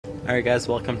Alright guys,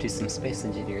 welcome to some Space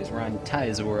Engineers. We're on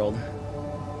Ty's world.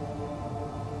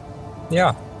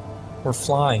 Yeah, we're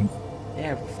flying,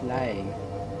 Yeah, we're flying.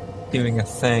 doing a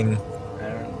thing. I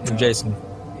don't know. And Jason,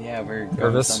 Yeah, we're going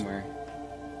nervous? somewhere.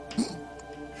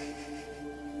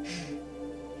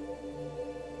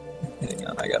 Hang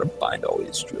on, I gotta bind all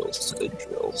these drills to the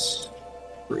drills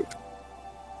group.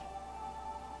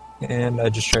 And I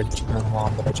just tried to turn them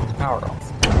on, but I turned the power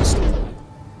off.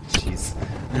 Jeez.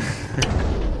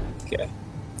 Okay,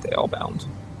 they all bound.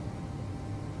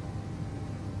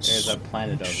 There's a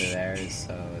planet over there,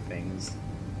 so things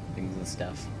and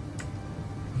stuff.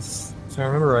 If I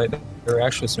remember right, there are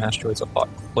actually some asteroids a lot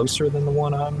closer than the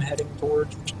one I'm heading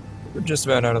towards. We're just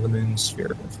about out of the moon's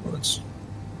sphere of influence.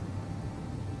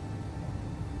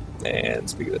 And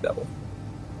speak of the devil.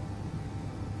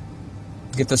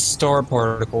 Get the star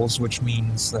particles, which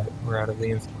means that we're out of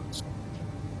the influence.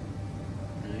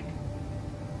 Alright.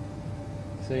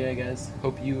 So yeah guys,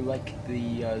 hope you like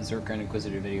the Zircon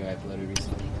Inquisitor video I uploaded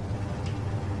recently.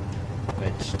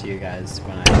 Which, to you guys,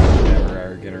 when I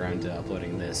ever get around to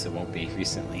uploading this, it won't be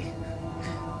recently.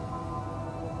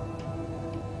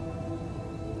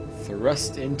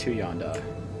 Thrust into yonder.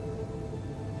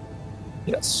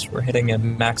 Yes, we're hitting at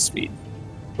max speed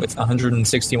with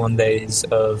 161 days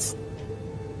of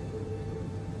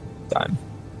time.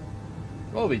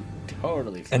 We'll be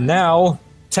totally fine. And now,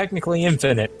 technically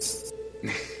infinite,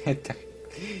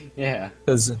 Yeah.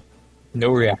 because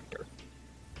no reactor.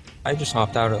 I just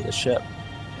hopped out of the ship.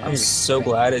 I'm so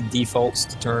glad it defaults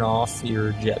to turn off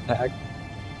your jetpack.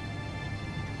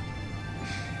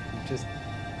 Just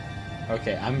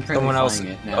okay. I'm currently Someone else.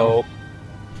 flying it now. Oh,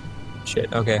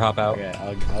 shit. Okay, hop out. Okay,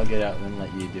 I'll get out and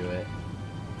let you do it.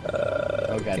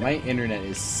 Oh god, okay. my internet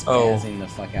is Oh. spazzing the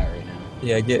fuck out right now.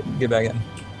 Yeah, get back in.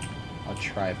 I'll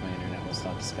try if my internet will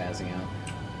stop spazzing out.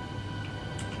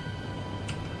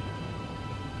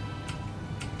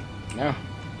 No.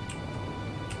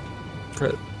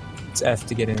 It's F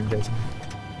to get in, Jason.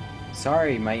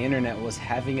 Sorry, my internet was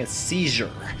having a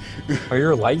seizure. Are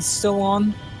your lights still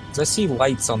on? Because I see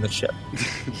lights on the ship.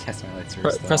 Yes, my lights are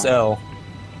still Press on. L.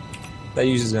 That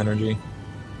uses energy.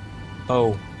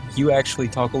 Oh, you actually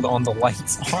toggled on the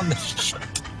lights on the ship.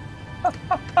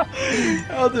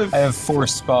 Oh, the I have 4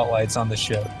 spotlights on the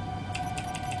ship.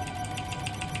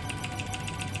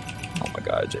 Oh my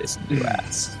god, Jason, you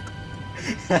ass.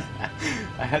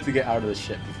 I had to get out of the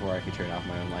ship before I could turn off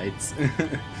my own lights.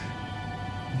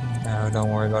 No, don't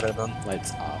worry about it then.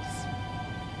 Lights off.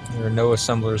 There are no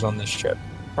assemblers on this ship.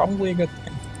 Probably a good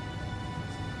thing.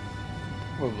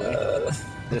 Probably.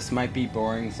 This might be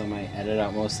boring, so I might edit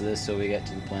out most of this till we get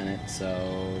to the planet,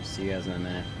 so see you guys in a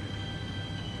minute.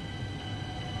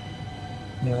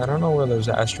 Yeah, I don't know where those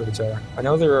asteroids are. I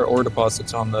know there are ore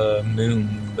deposits on the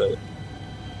moon, but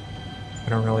I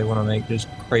don't really want to make just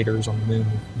craters on the moon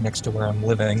next to where I'm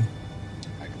living.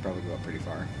 I could probably go up pretty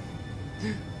far.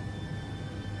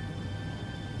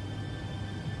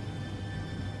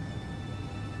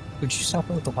 Would you stop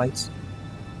it with the lights?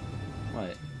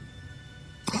 What?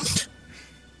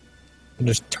 And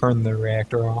just turn the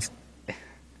reactor off?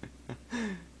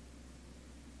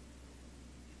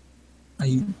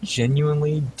 I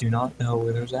genuinely do not know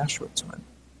where those asteroids went.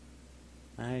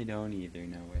 I don't either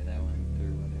know where that went or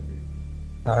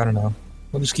whatever. I don't know.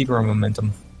 We'll just keep our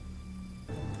momentum.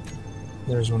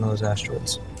 There's one of those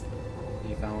asteroids.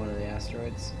 You found one of the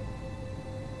asteroids?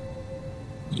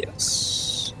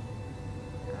 Yes.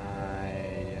 I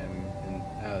am in...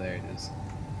 Oh, there it is.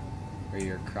 Where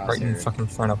your crosshair... Right in fucking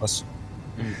front of us.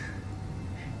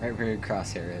 Right where your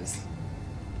crosshair is.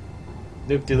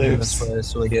 Loop de Yeah, loops. that's why,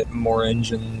 so we get more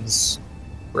engines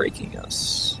braking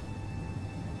us.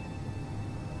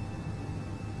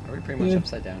 Are we pretty much Yeah.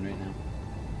 upside down right now?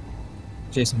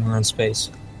 Jason, we're in space.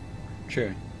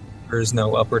 True. There is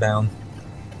no up or down.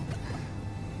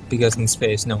 Because in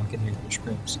space, no one can hear your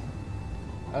screams.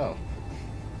 Oh.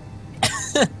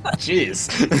 Jeez.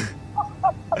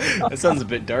 That sounds a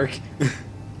bit dark.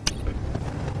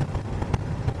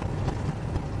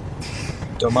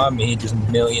 Don't mind me, just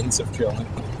millions of drilling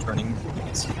turning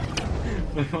things.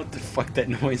 What the fuck that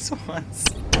noise was?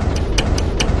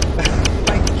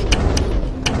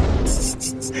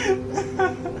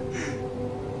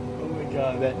 Oh my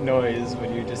god, that noise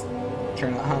when you just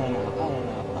turn it on and off, on and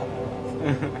off, on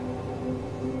and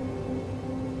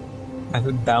off. I have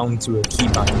it bound to a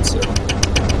keybind, so...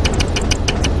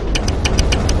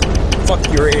 Fuck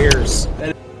your ears!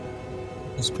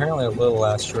 There's apparently a little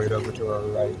asteroid over to our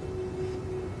right.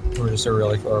 Or just a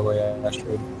really far away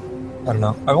asteroid. I don't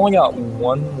know. I've only got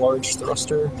one large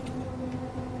thruster.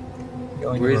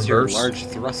 Going Where's your reverse. large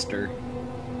thruster?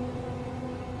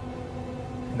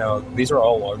 No, these are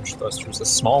all large thrusters. The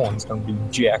small ones don't do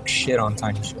jack shit on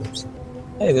tiny ships.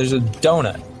 Hey, there's a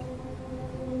donut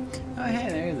Oh, hey,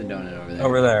 there's a donut over there.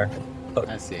 over there. Look,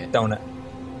 I see it. donut.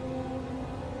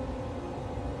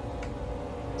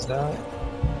 Is that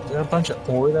a bunch of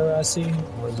ore there I see?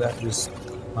 Or is that just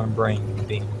my brain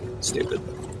being stupid?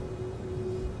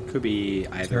 Could be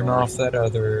either. Turn or. off that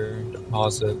other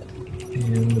deposit,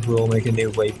 and we'll make a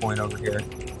new waypoint over here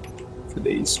for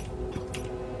these.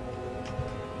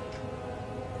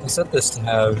 I set this to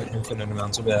have infinite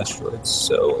amounts of asteroids,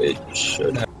 so it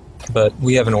should have. But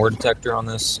we have an ore detector on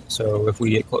this, so if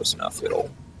we get close enough, it'll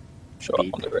show up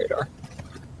on the radar.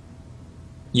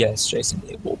 Yes, Jason,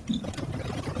 it will be.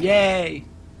 Yay!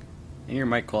 And your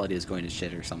mic quality is going to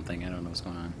shit or something. I don't know what's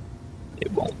going on.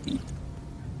 It won't be.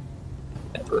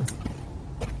 Never.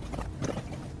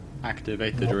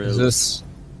 Activate the Is drill.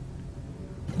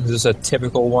 this a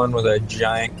typical one with a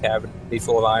giant cavity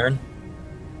full of iron?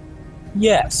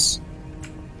 Yes.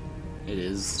 It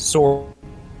is. Sort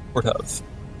of.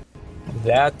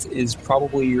 That is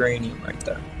probably uranium right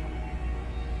there.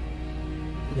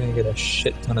 We're gonna get a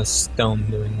shit ton of stone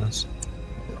doing this.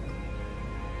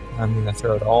 I'm gonna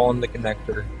throw it all in the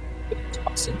connector and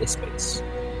toss into space.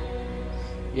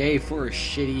 Yay for a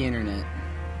shitty internet.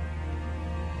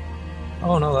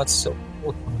 Oh no, that's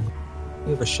silicon.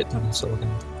 We have a shit ton of silicon.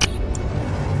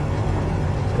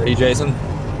 Ready, Jason?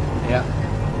 Yeah.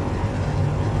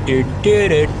 Do do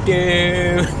do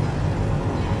do.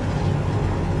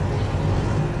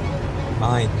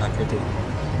 Mine, not your dude.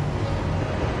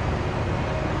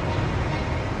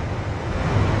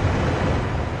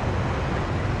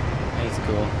 That's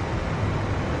cool.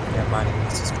 Yeah, mining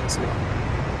is expensive.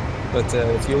 But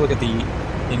if you look at the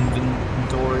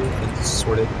inventory, it's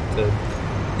sorted the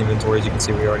inventories. You can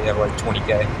see we already have like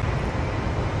 20k.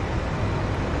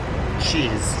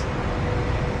 Jeez.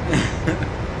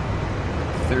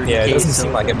 30K Yeah, it doesn't seem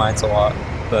silver. like it mines a lot,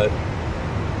 but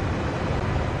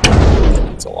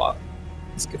it's a lot.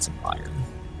 Let's get some iron.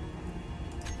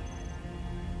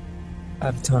 I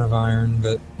have a ton of iron,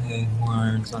 but hey, more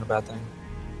iron's not a bad thing.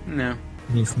 No.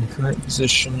 Need from current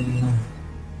position.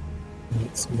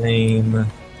 Its name.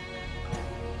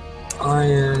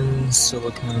 Iron,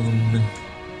 silicone.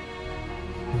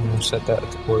 I'm gonna set that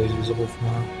to always usable for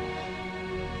now.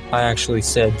 I actually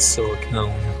said silicone.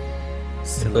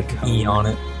 And put an E on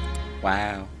it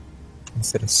Wow.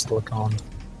 instead of silicon.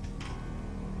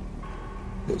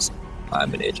 Because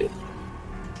I'm an idiot.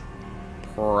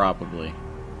 Probably.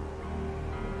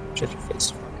 Shut your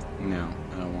face. No,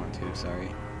 I don't want to, sorry.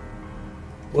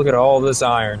 Look at all this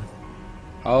iron.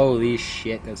 Holy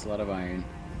shit, that's a lot of iron.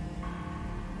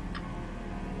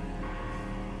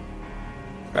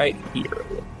 Right here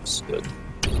looks good.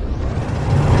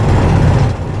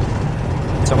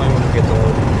 Tell me when we get the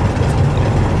load.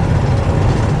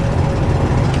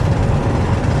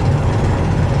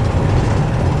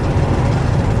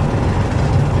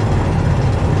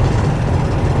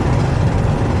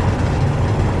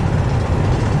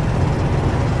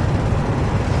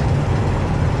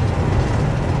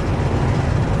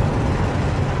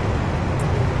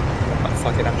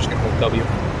 Fuck it, I'm just gonna hold W.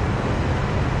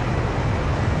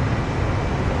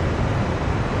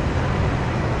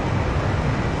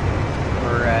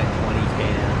 We're at 20K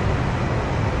now.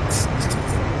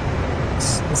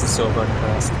 This is so fucking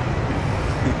fast.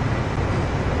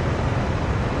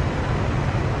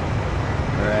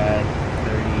 We're at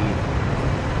 30...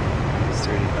 It's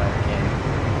 35K.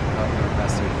 Oh, no, we're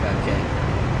past 35K.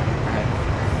 We're at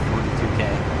 42K.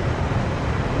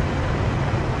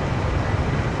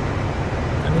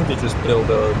 I need to just build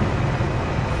a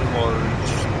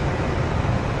large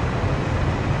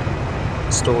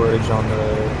storage on the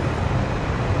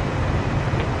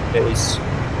base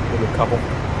with a couple.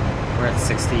 We're at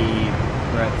 60...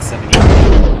 We're at 70.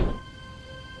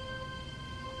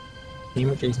 Damn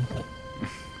it, Jason.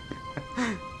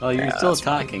 Well, you're Yeah, still that's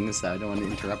fine. talking, so I don't want to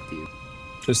interrupt you.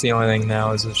 Just the only thing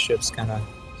now is the ship's kind of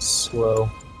slow.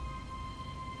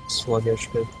 Sluggish,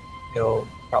 but it'll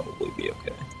probably be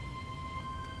okay.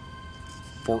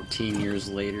 14 years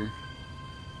later.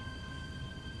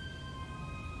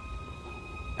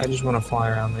 I just want to fly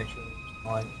around, make sure there's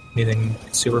not like anything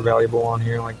super valuable on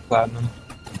here, like platinum.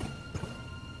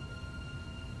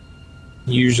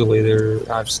 Usually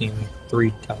I've seen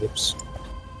 3 types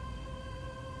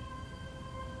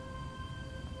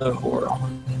of ore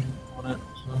on it.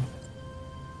 So.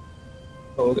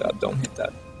 Oh god, don't hit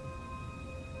that.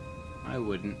 I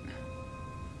wouldn't.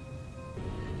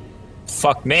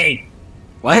 Fuck me!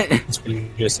 What? That's what you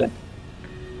just said.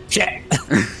 Shit!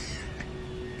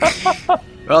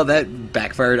 Well, that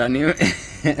backfired on you.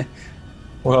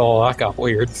 Well, that got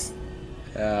weird.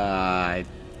 Yeah.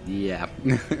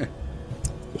 There's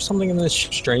something in this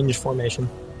strange formation.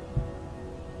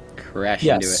 Crash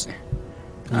Yes. into it.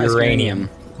 Ah, it's Uranium.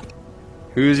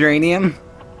 Who's uranium?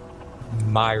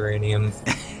 My uranium.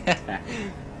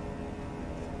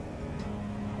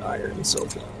 Iron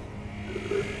silicon.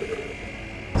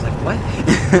 It's like, what?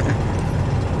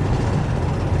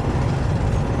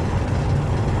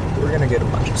 We're gonna get a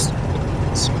bunch of stuff.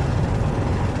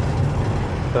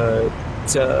 But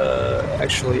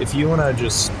actually, if you wanna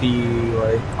just be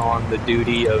like on the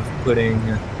duty of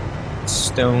putting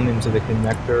stone into the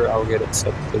connector, I'll get it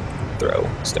set to throw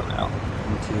stone out.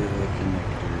 Into the connector.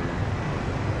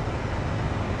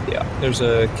 Yeah, there's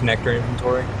a connector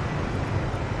inventory.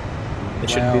 It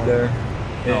should be there.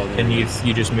 Oh, there And it if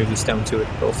you just move the stone to it,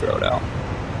 it'll throw it out.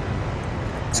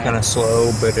 It's kind of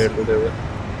slow, but it'll do it.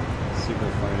 Super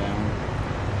far down.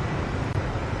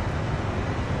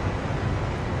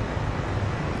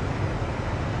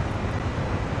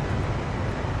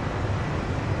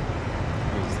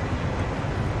 Where's the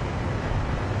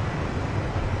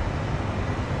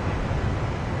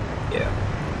Yeah.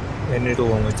 And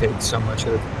it'll only take so much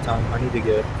at a time. I need to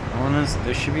get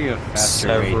there should be a faster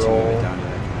way to move several. it down to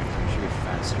that connector. There should be a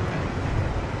faster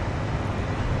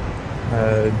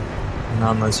way.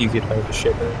 Not unless you get out to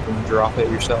ship it and drop it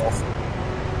yourself.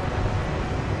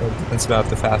 But that's about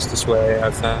the fastest way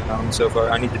I've found so far.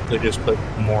 I need to just put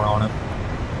more on it.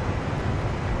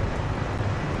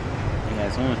 Yeah,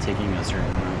 it's only taking a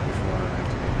certain amount before I have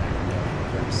to go back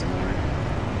and grab some more.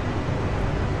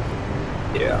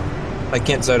 Yeah. I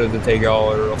can't set it to take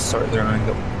all, or I'll start throwing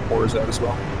the ores out as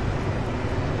well.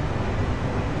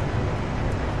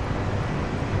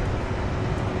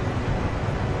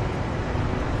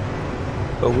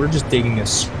 But we're just digging a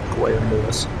square into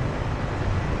this.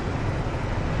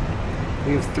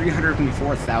 We have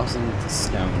 304,000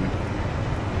 stone.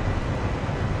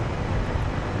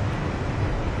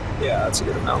 Yeah, that's a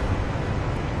good amount.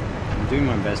 I'm doing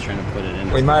my best trying to put it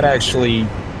in. We might actually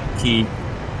keep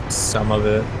some of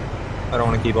it. I don't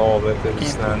want to keep all of it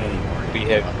because then it'll be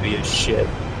heavy as shit.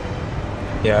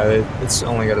 Yeah, it's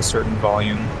only got a certain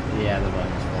volume. Yeah, the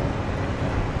volume's full.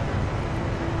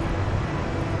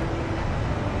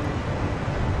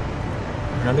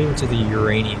 We're not even to the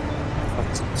uranium. What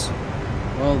is this?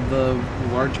 Well, the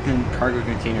large cargo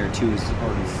container 2 is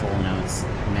already full now. It's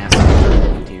massive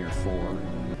cargo container 4.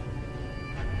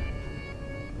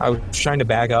 I was trying to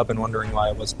back up and wondering why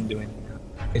I wasn't doing it.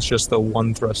 It's just the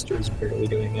one thruster is barely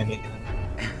doing anything.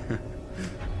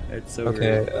 It's so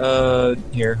okay, weird.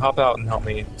 Here, hop out and help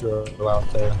me throw out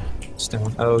the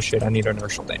stone. Oh shit, I need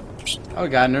inertial dampers. Oh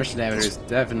god, inertial dampers is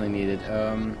definitely needed.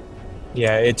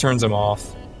 Yeah, it turns them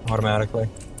off automatically.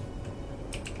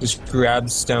 Just grab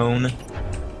stone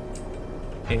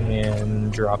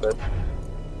and drop it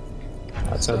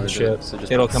outside the ship. So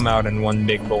it'll come out in one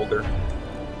big boulder.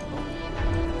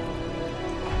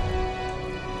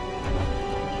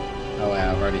 Oh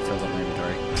wow, I've already filled up my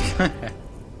inventory.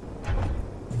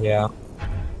 Yeah.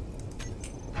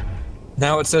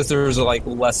 Now it says there's like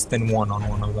less than one on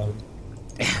one of them.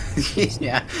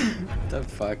 Yeah. What the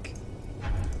fuck?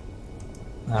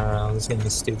 I don't know, this game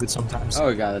is stupid sometimes.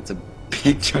 Oh god, that's a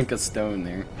big chunk of stone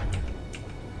there.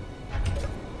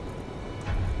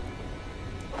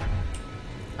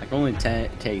 I can only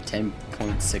take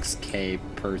 10.6k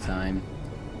per time.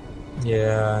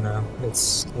 Yeah, I know.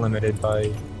 It's limited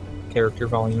by character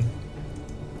volume.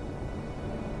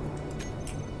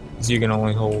 So you can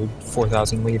only hold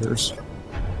 4,000 liters.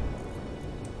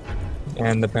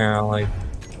 And apparently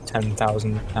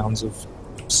 10,000 pounds of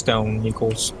stone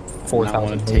equals 4,000 I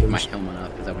want to take my liters. helmet off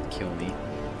because that would kill me.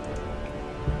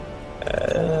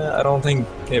 I don't think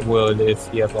it would if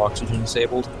you have oxygen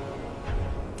disabled.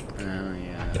 Oh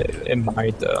yeah. It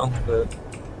might though, but...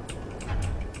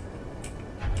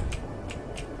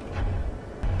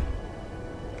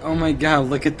 Oh my god,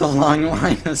 look at the long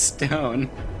line of stone.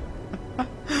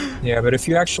 Yeah, but if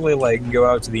you actually like go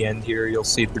out to the end here, you'll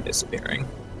see they're disappearing.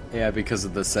 Yeah, because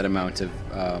of the set amount of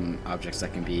objects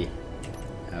that can be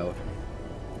out.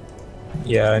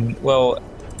 Yeah, and well,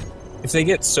 if they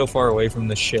get so far away from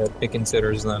the ship, it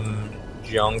considers them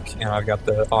junk, and I've got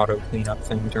the auto cleanup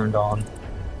thing turned on,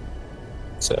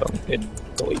 so it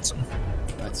deletes them.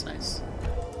 That's nice.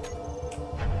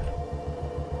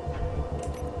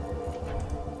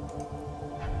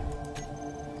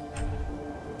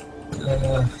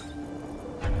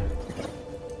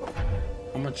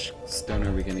 How much stone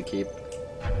are we gonna keep?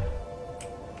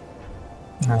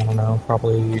 I don't know,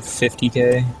 probably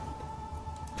 50k.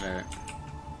 Alright.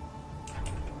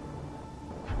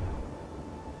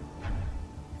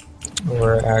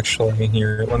 we're actually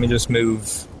here. Let me just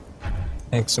move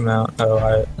X amount.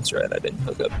 Oh, that's right. I didn't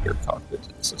hook up your cockpit to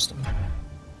the system.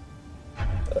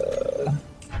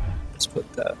 Let's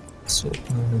put that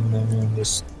in there and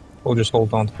we'll just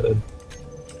hold on to it.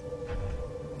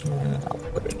 I'll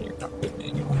put it in your cockpit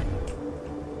manual.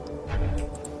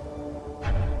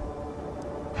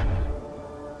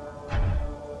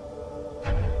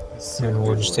 And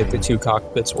we'll just take the 2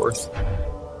 cockpits worth.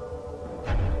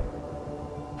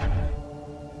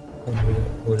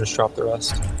 And we'll just drop the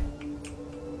rest.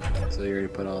 So you already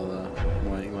put all the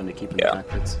one you wanted to keep in the Yeah.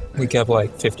 cockpits? We kept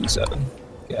like 57.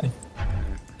 Okay.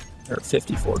 Or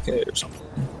 54K or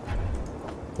something.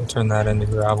 We'll turn that into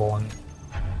gravel and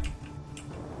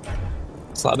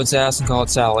slap its ass and call it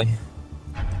Sally.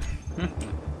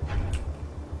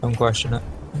 Don't question it.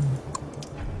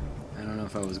 I don't know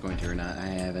if I was going to or not. I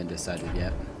haven't decided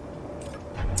yet.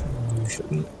 You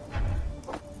shouldn't.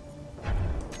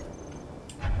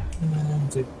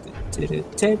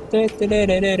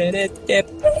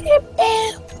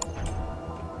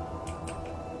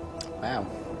 Wow.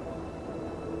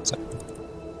 So,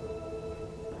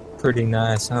 pretty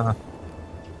nice, huh?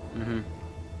 Mm-hmm.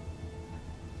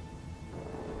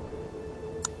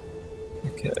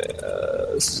 Okay,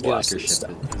 this is I like last your of the ship.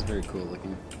 stuff. It's very cool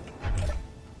looking.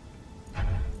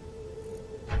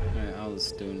 Alright, all the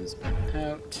stone has been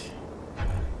out.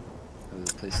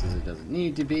 Other places it doesn't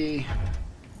need to be.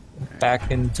 Back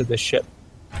into the ship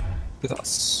with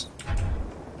us.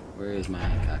 Where is my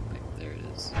cockpit? There it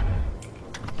is.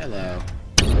 Hello.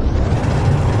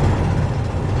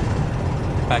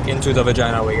 Back into the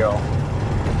vagina we go.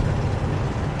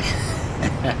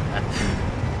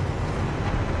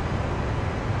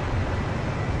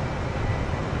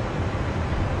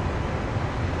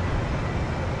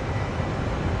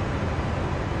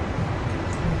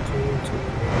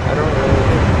 I don't really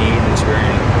need this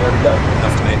variant. We already got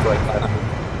enough to make like 500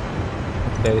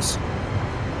 at the base.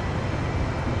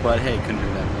 But hey, couldn't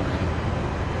hurt that more,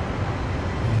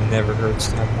 right? Never hurts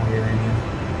to have more uranium.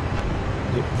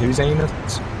 Who's aiming?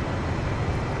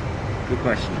 Good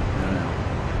question. I don't know.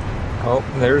 Oh,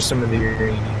 there's some of the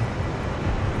uranium.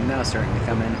 Now starting to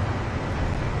come in.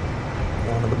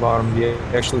 Down at the bottom. Do you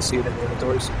actually see it in the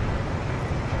inventories?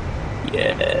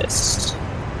 Yes.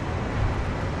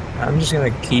 I'm just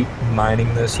gonna keep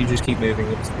mining this. You just keep moving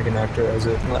it to the connector as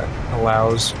it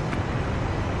allows.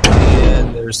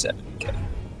 And there's 70K.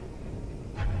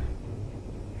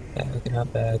 Backing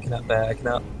up, backing up, backing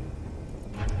up.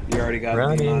 You already got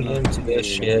Running into this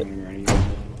shit.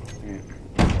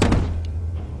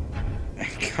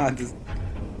 God, this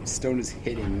stone is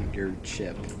hitting your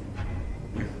ship.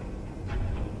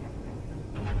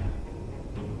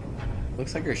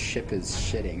 Looks like your ship is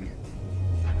shitting.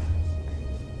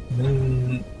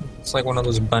 It's like one of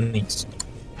those bunnies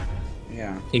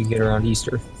Yeah. you get around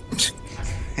Easter.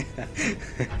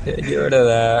 Yeah, get rid of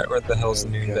that. Where the hell's the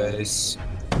moon Okay. base?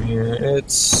 Here,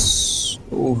 it's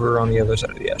over on the other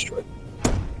side of the asteroid.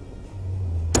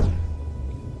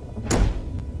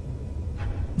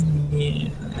 Yeah,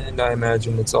 and I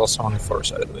imagine it's also on the far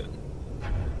side of the moon.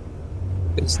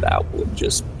 Because that would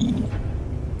just be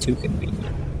too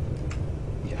convenient.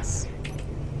 Yes.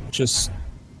 Just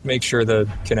make sure the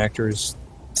connectors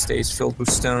stays filled with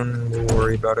stone. We'll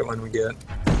worry about it when we get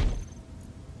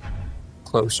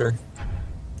closer.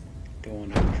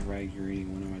 Don't want to drag your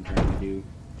eating. What am I trying to do?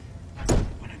 I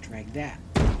want to drag that.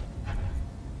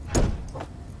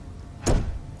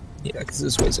 Yeah, because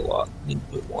this weighs a lot. Need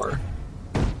to put more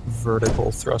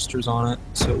vertical thrusters on it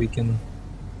so it can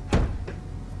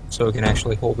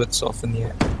actually hold itself in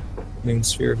the moon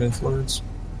sphere of influence.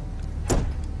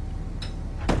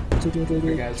 You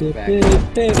guys are back.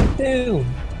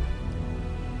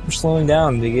 We're slowing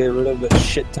down to get rid of a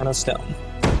shit ton of stone.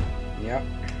 Yep.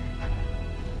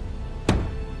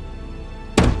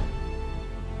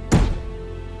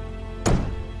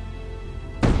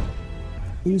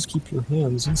 Please keep your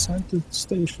hands inside the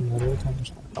station at all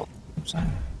times. Oh, I'm sorry.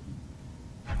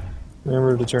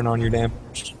 Remember to turn on your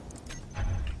dampers.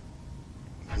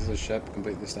 Does the ship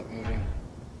completely stop moving?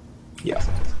 Yeah.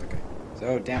 Okay.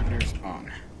 So dampeners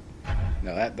on.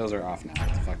 No, those are off now.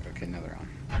 What the fuck? Okay, now they're on.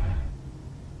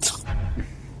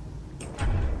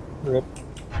 Rip.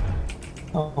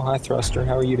 Oh, hi thruster.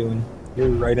 How are you doing? You're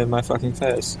right in my fucking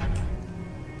face.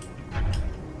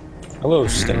 Hello,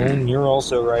 Stone. You're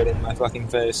also right in my fucking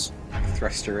face.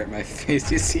 Thruster at my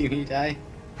face. You see me die?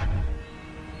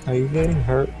 Are you getting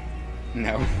hurt?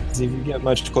 No. 'Cause if you get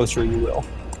much closer, you will.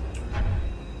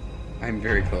 I'm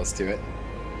very close to it.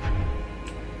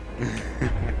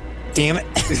 Damn it!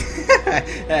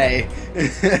 Hey.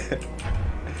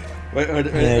 What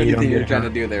Yeah, do you think you're get trying hurt.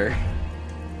 to do there?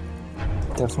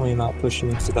 Definitely not pushing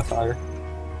into the fire.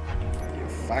 You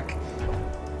fuck.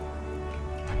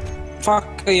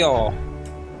 Fuck y'all.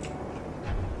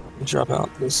 Drop out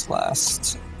this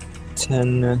last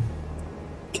 10k,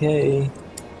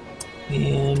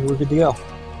 and we're good to go.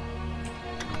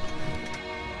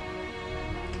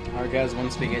 Alright guys,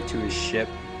 once we get to his ship,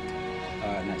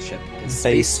 not ship, his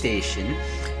Base. space station,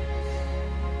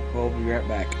 we'll be right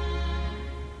back.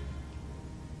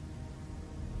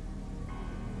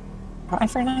 Bye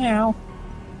for now.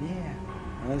 Yeah.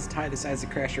 Unless Ty decides to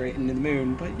crash right into the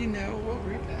moon, but you know, we'll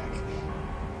be right back.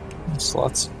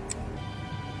 Sluts.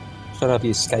 Shut up,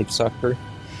 you Skype sucker.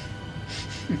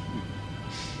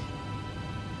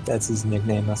 That's his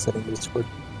nickname. I said in Discord.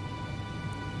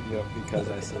 Yep, because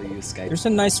I still use Skype. There's a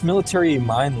nice military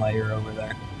mine layer over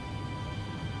there.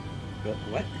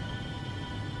 What?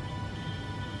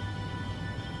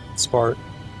 Spart.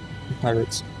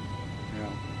 Pirates. No.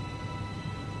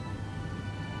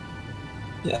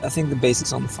 Yeah, I think the base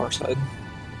is on the far side.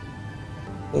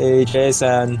 Hey,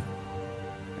 Jason.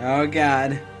 Oh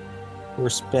god. We're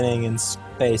spinning in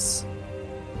space.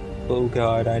 Oh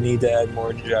god, I need to add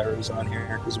more gyros on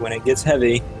here, because when it gets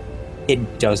heavy,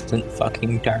 it doesn't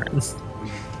fucking turn.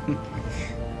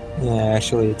 Yeah,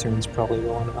 actually it turns probably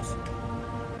well enough.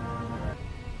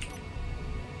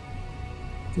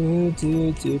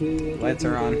 Lights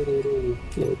are on.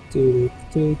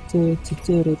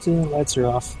 Lights are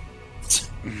off.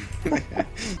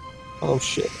 Oh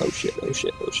shit, oh shit, oh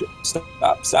shit, oh shit.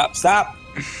 Stop, stop, stop!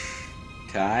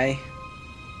 Ty?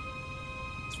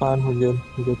 It's fine, we're good,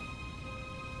 we're good.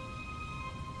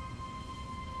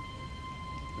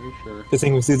 Are you sure? Good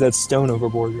thing we threw that stone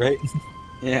overboard, right?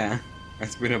 Yeah.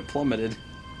 That's been plummeted.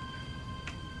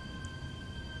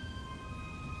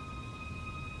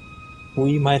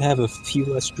 We might have a few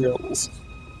less drills.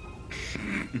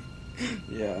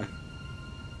 Yeah.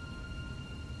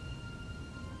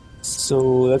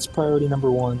 So that's priority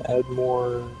number 1, add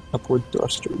more upward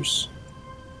thrusters.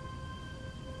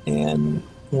 And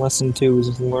lesson 2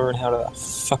 is learn how to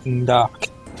fucking dock.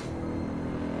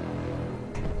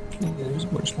 There's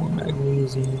much more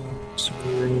magnesium,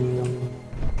 uranium.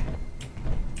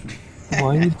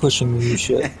 Why are you pushing me, you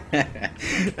shit?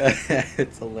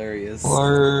 It's hilarious.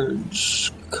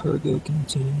 Large cargo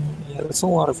container. Yeah, that's a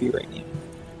lot of uranium.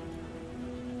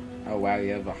 Oh wow,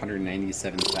 you have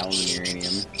 197,000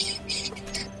 uranium.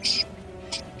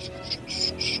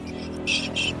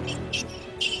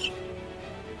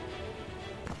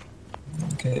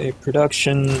 Okay,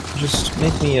 production. Just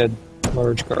make me a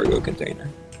large cargo container.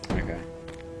 Okay.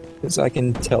 Because I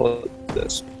can tell it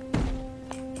this.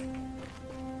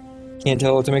 Can't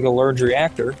tell it to make a large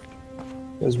reactor,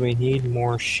 because we need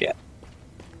more shit.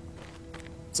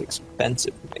 It's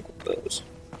expensive to make those.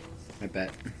 I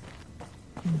bet.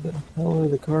 What the hell are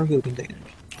the cargo containers?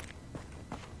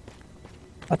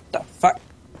 What the fuck?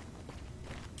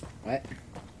 What?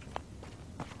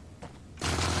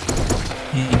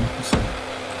 Penis.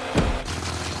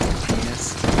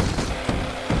 Penis?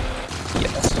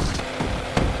 Yes.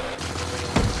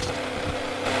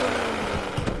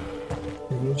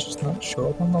 Did you just not show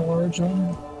up on the large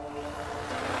one?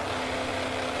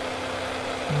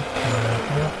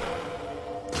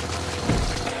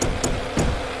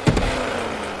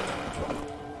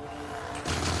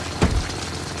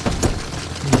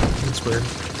 That's weird.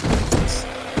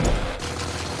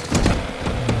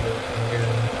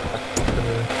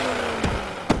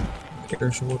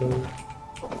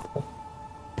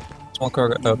 Small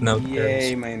cargo. Oh, no.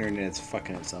 Yay, my internet's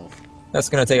fucking itself. That's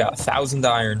gonna take 1,000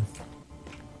 iron.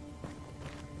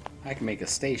 I can make a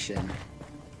station.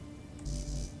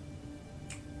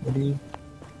 What are you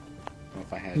Well,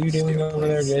 if I had doing steel over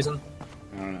there, plates. Jason?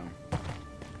 I don't know.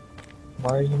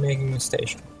 Why are you making a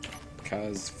station?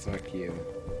 Cause fuck you.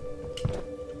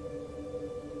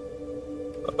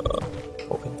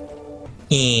 Open.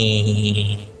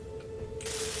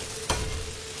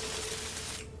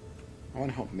 I want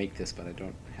to help make this, but I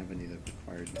don't have any of the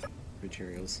required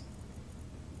materials.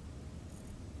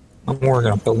 I'm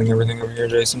working on building everything over here,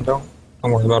 Jason. Don't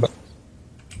worry about it.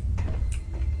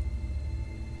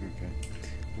 Okay.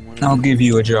 I'll give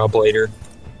you a job later.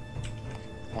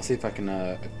 I'll see if I can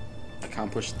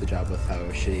accomplish the job with how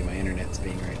shitty my internet's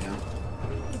being right now.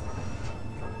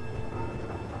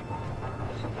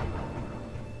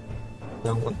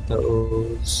 Don't want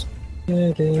those.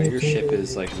 But your ship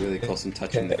is like really close and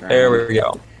touching the Okay, ground. there we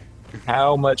go.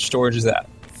 How much storage is that?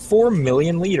 4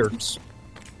 million liters.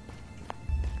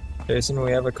 Jason,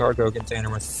 we have a cargo container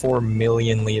with 4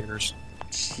 million liters.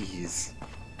 Jeez.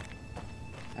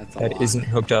 That's a That lot. isn't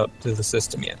hooked up to the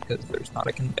system yet because there's not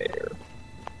a conveyor.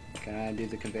 Can I do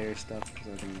the conveyor stuff?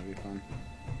 Because I think that'd be fun.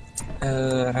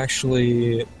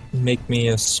 Actually, make me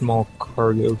a small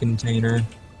cargo container.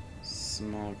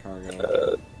 Small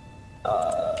cargo.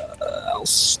 I'll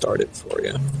start it for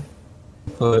you.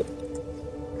 Put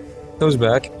those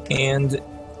back, and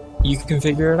you can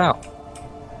figure it out.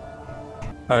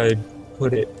 I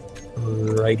put it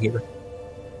right here.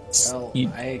 Well, You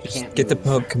I just can't get the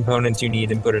move. components you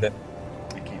need and put it in.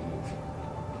 I can't move.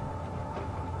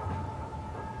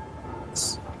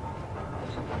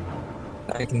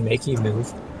 I can make you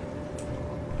move.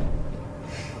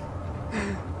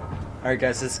 Alright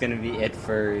guys, that's gonna be it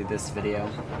for this video.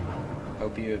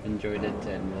 Hope you have enjoyed it,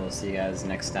 and we'll see you guys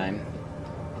next time.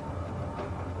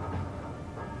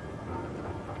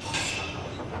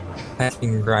 I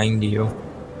can grind you.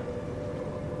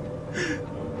 I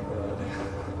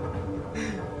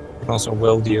can also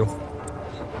weld you.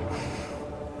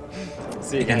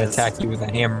 See you I can guys. attack you with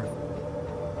a hammer.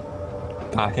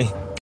 Bye.